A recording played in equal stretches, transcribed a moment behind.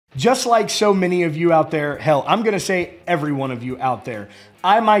Just like so many of you out there, hell, I'm gonna say every one of you out there,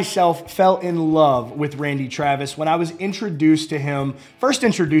 I myself fell in love with Randy Travis when I was first introduced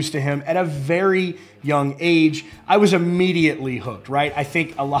to him at a very young age. I was immediately hooked, right? I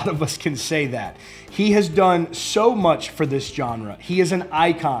think a lot of us can say that. He has done so much for this genre. He is an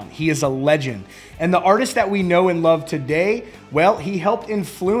icon. He is a legend. And the artist that we know and love today, well, he helped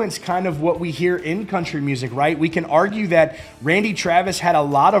influence kind of what we hear in country music, right? We can argue that Randy Travis had a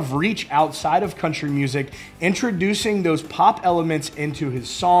lot of reach outside of country music, introducing those pop elements into his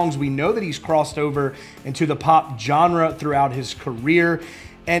songs. We know that he's crossed over into the pop genre throughout his career,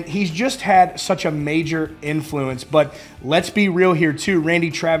 and he's just had such a major influence. But let's be real here too. Randy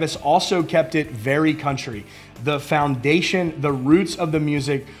Travis also kept it very country. The foundation, the roots of the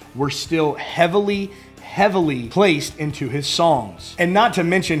music were still heavily placed into his songs. And not to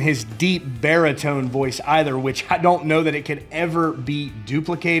mention his deep baritone voice either, which I don't know that it could ever be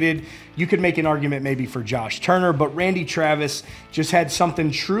duplicated. You could make an argument maybe for Josh Turner, but Randy Travis just had something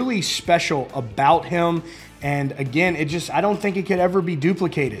truly special about him. And again, I don't think it could ever be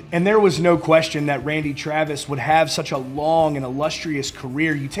duplicated. And there was no question that Randy Travis would have such a long and illustrious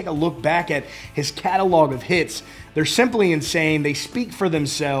career. You take a look back at his catalog of hits, they're simply insane. They speak for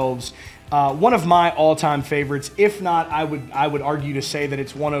themselves. One of my all-time favorites, if not, I would argue to say that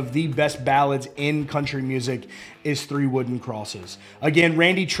it's one of the best ballads in country music, is Three Wooden Crosses. Again,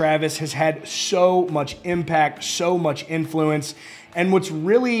 Randy Travis has had so much impact, so much influence. And what's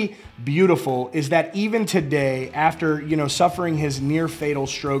really beautiful is that even today, after suffering his near fatal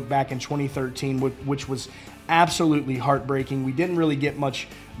stroke back in 2013, which was absolutely heartbreaking, we didn't really get much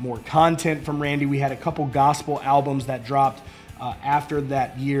more content from Randy. We had a couple gospel albums that dropped after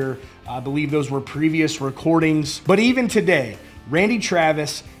that year. I believe those were previous recordings. But even today, Randy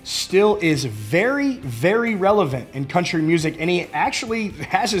Travis still is very, very relevant in country music, and he actually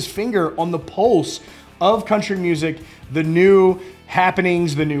has his finger on the pulse of country music, the new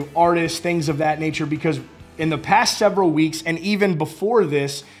happenings, the new artists, things of that nature, because in the past several weeks, and even before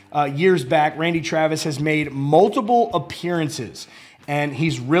this, years back, Randy Travis has made multiple appearances, and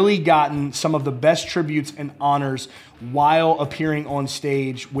he's really gotten some of the best tributes and honors while appearing on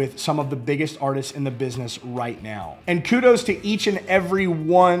stage with some of the biggest artists in the business right now. And kudos to each and every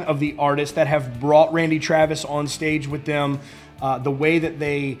one of the artists that have brought Randy Travis on stage with them, the way that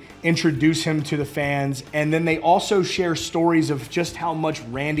they introduce him to the fans, and then they also share stories of just how much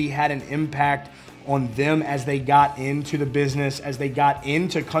Randy had an impact on them as they got into the business, as they got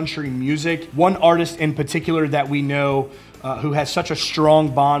into country music. One artist in particular that we know who has such a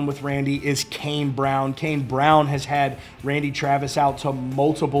strong bond with Randy is Kane Brown. Kane Brown has had Randy Travis out to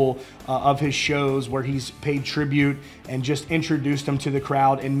multiple of his shows where he's paid tribute and just introduced him to the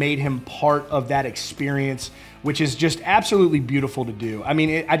crowd and made him part of that experience, which is just absolutely beautiful to do. I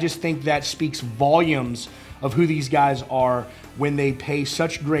mean, I just think that speaks volumes of who these guys are when they pay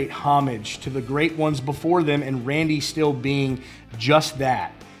such great homage to the great ones before them, and Randy still being just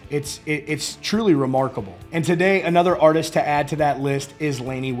that. It's truly remarkable. And today, another artist to add to that list is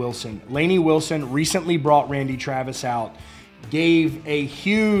Lainey Wilson. Lainey Wilson recently brought Randy Travis out, gave a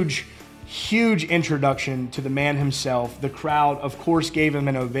huge introduction to the man himself. The crowd, of course, gave him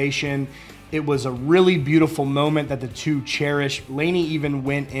an ovation. It was a really beautiful moment that the two cherished. Lainey even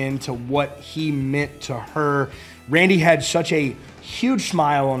went into what he meant to her. Randy had such a huge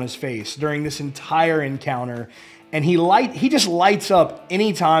smile on his face during this entire encounter, and he just lights up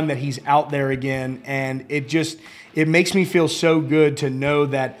anytime that he's out there again. And it makes me feel so good to know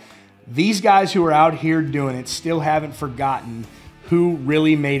that these guys who are out here doing it still haven't forgotten who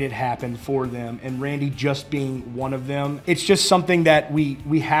really made it happen for them, and Randy just being one of them. It's just something that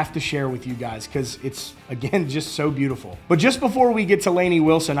we have to share with you guys because it's, again, just so beautiful. But just before we get to Lainey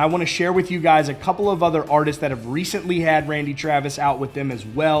Wilson, I want to share with you guys a couple of other artists that have recently had Randy Travis out with them as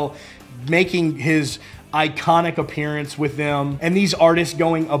well, making his iconic appearance with them, and these artists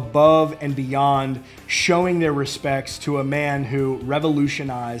going above and beyond, showing their respects to a man who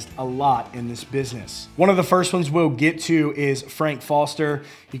revolutionized a lot in this business. One of the first ones we'll get to is Frank Foster.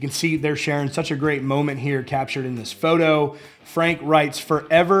 You can see they're sharing such a great moment here captured in this photo. Frank writes,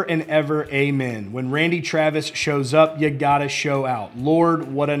 "Forever and ever, amen. When Randy Travis shows up, you gotta show out.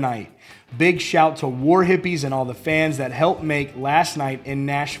 Lord, what a night. Big shout to War Hippies and all the fans that helped make last night in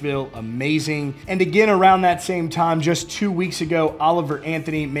Nashville amazing." And again, around that same time, just 2 weeks ago, Oliver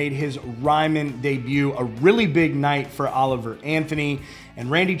Anthony made his Ryman debut, a really big night for Oliver Anthony.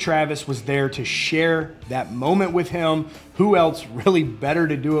 And Randy Travis was there to share that moment with him. Who else really better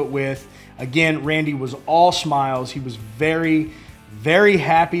to do it with? Again, Randy was all smiles. He was very, very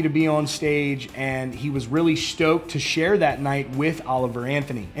happy to be on stage, and he was really stoked to share that night with Oliver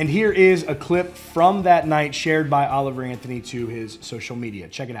Anthony. And here is a clip from that night shared by Oliver Anthony to his social media.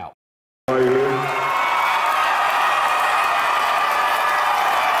 Check it out. Are you here?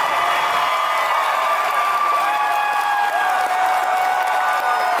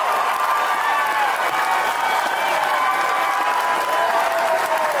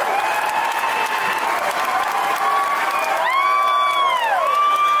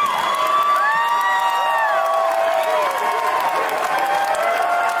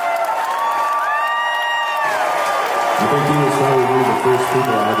 I think he was probably the first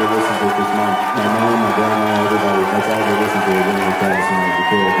people I ever listened to, because my mom, my grandma, everybody, that's all they listened to was Randy Travis when I was a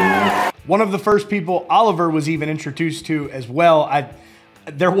kid, you know? One of the first people Oliver was even introduced to as well.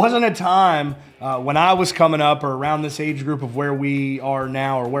 There wasn't a time when I was coming up or around this age group of where we are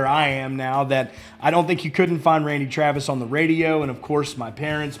now or where I am now that I don't think you couldn't find Randy Travis on the radio. And of course, my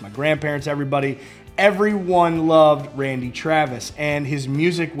parents, my grandparents, everyone loved Randy Travis, and his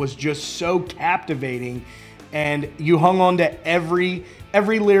music was just so captivating. And you hung on to every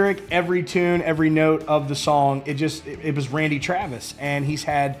lyric, every tune, every note of the song. It was Randy Travis, and he's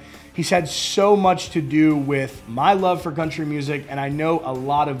had so much to do with my love for country music, and I know a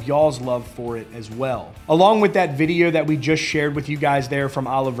lot of y'all's love for it as well. Along with that video that we just shared with you guys there from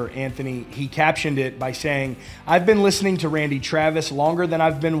Oliver Anthony, he captioned it by saying, "I've been listening to Randy Travis longer than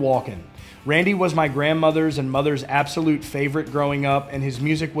I've been walking. Randy was my grandmother's and mother's absolute favorite growing up, and his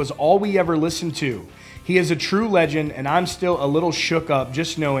music was all we ever listened to. He is a true legend, and I'm still a little shook up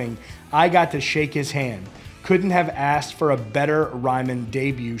just knowing I got to shake his hand. Couldn't have asked for a better Ryman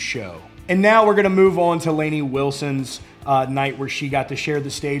debut show." And now we're gonna move on to Lainey Wilson's night, where she got to share the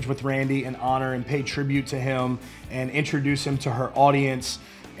stage with Randy and honor and pay tribute to him and introduce him to her audience.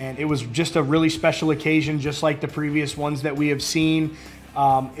 And it was just a really special occasion, just like the previous ones that we have seen.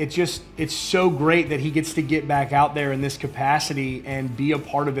 It's so great that he gets to get back out there in this capacity and be a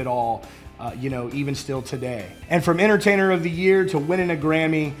part of it all. Even still today. And from Entertainer of the Year to winning a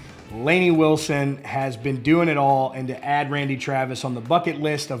Grammy, Lainey Wilson has been doing it all, and to add Randy Travis on the bucket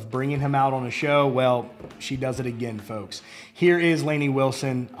list of bringing him out on a show, well, she does it again, folks. Here is Lainey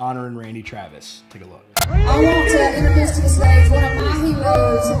Wilson honoring Randy Travis. Take a look. I want to introduce to the stage one of my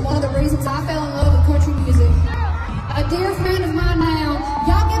heroes and one of the reasons I fell in love with country music. A dear friend of mine now.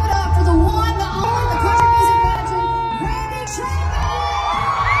 Y'all give it up for the one, the only, the country music legend, Randy Travis!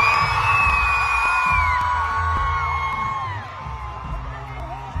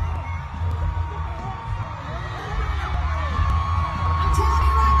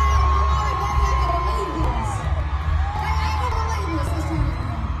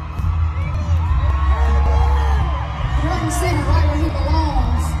 Sitting right where he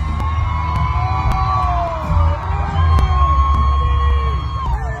belongs.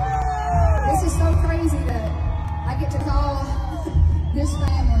 This is so crazy that I get to call this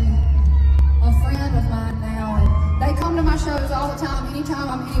family a friend of mine now, and they come to my shows all the time. Anytime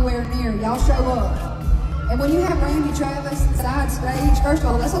I'm anywhere near, y'all show up. And when you have Randy Travis side stage, first of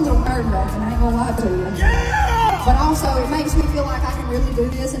all, that's a little nerve-wracking, I ain't gonna lie to you. Yeah! But also, it makes me feel like I can really do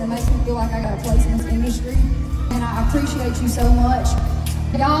this, and it makes me feel like I got a place in this industry. And I appreciate you so much.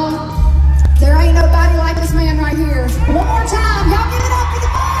 Y'all, there ain't nobody like this man right here. One more time, y'all give it up for the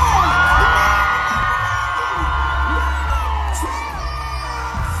man!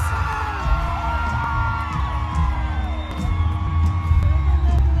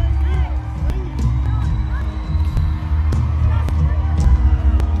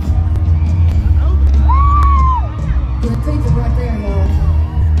 Good people right there, y'all.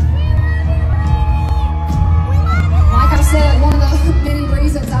 One of the many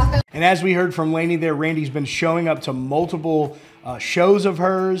reasons I felt. And as we heard from Lainey there, Randy's been showing up to multiple shows of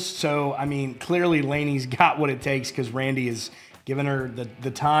hers. So, I mean, clearly Lainey's got what it takes, because Randy is giving her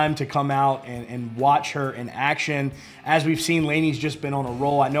the time to come out and watch her in action. As we've seen, Lainey's just been on a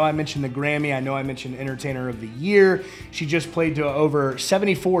roll. I know I mentioned the Grammy. I know I mentioned Entertainer of the Year. She just played to over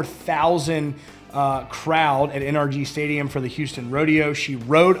 74,000 crowd at NRG Stadium for the Houston Rodeo. She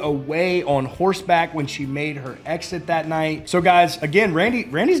rode away on horseback when she made her exit that night. So guys, again,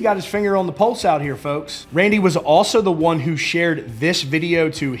 Randy's got his finger on the pulse out here, folks. Randy was also the one who shared this video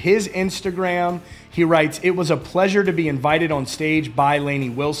to his Instagram. He writes, "It was a pleasure to be invited on stage by Lainey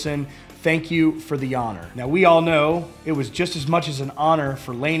Wilson. Thank you for the honor." Now, we all know it was just as much as an honor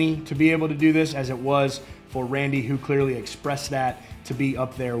for Lainey to be able to do this as it was for Randy, who clearly expressed that, to be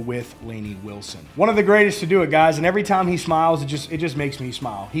up there with Lainey Wilson. One of the greatest to do it, guys, and every time he smiles, it just makes me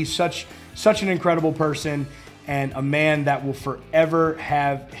smile. He's such an incredible person, and a man that will forever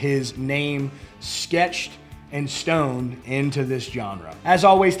have his name sketched and stoned into this genre. As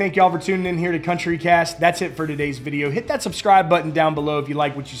always, thank y'all for tuning in here to CountryCast. That's it for today's video. Hit that subscribe button down below if you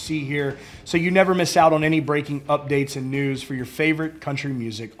like what you see here so you never miss out on any breaking updates and news for your favorite country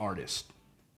music artist.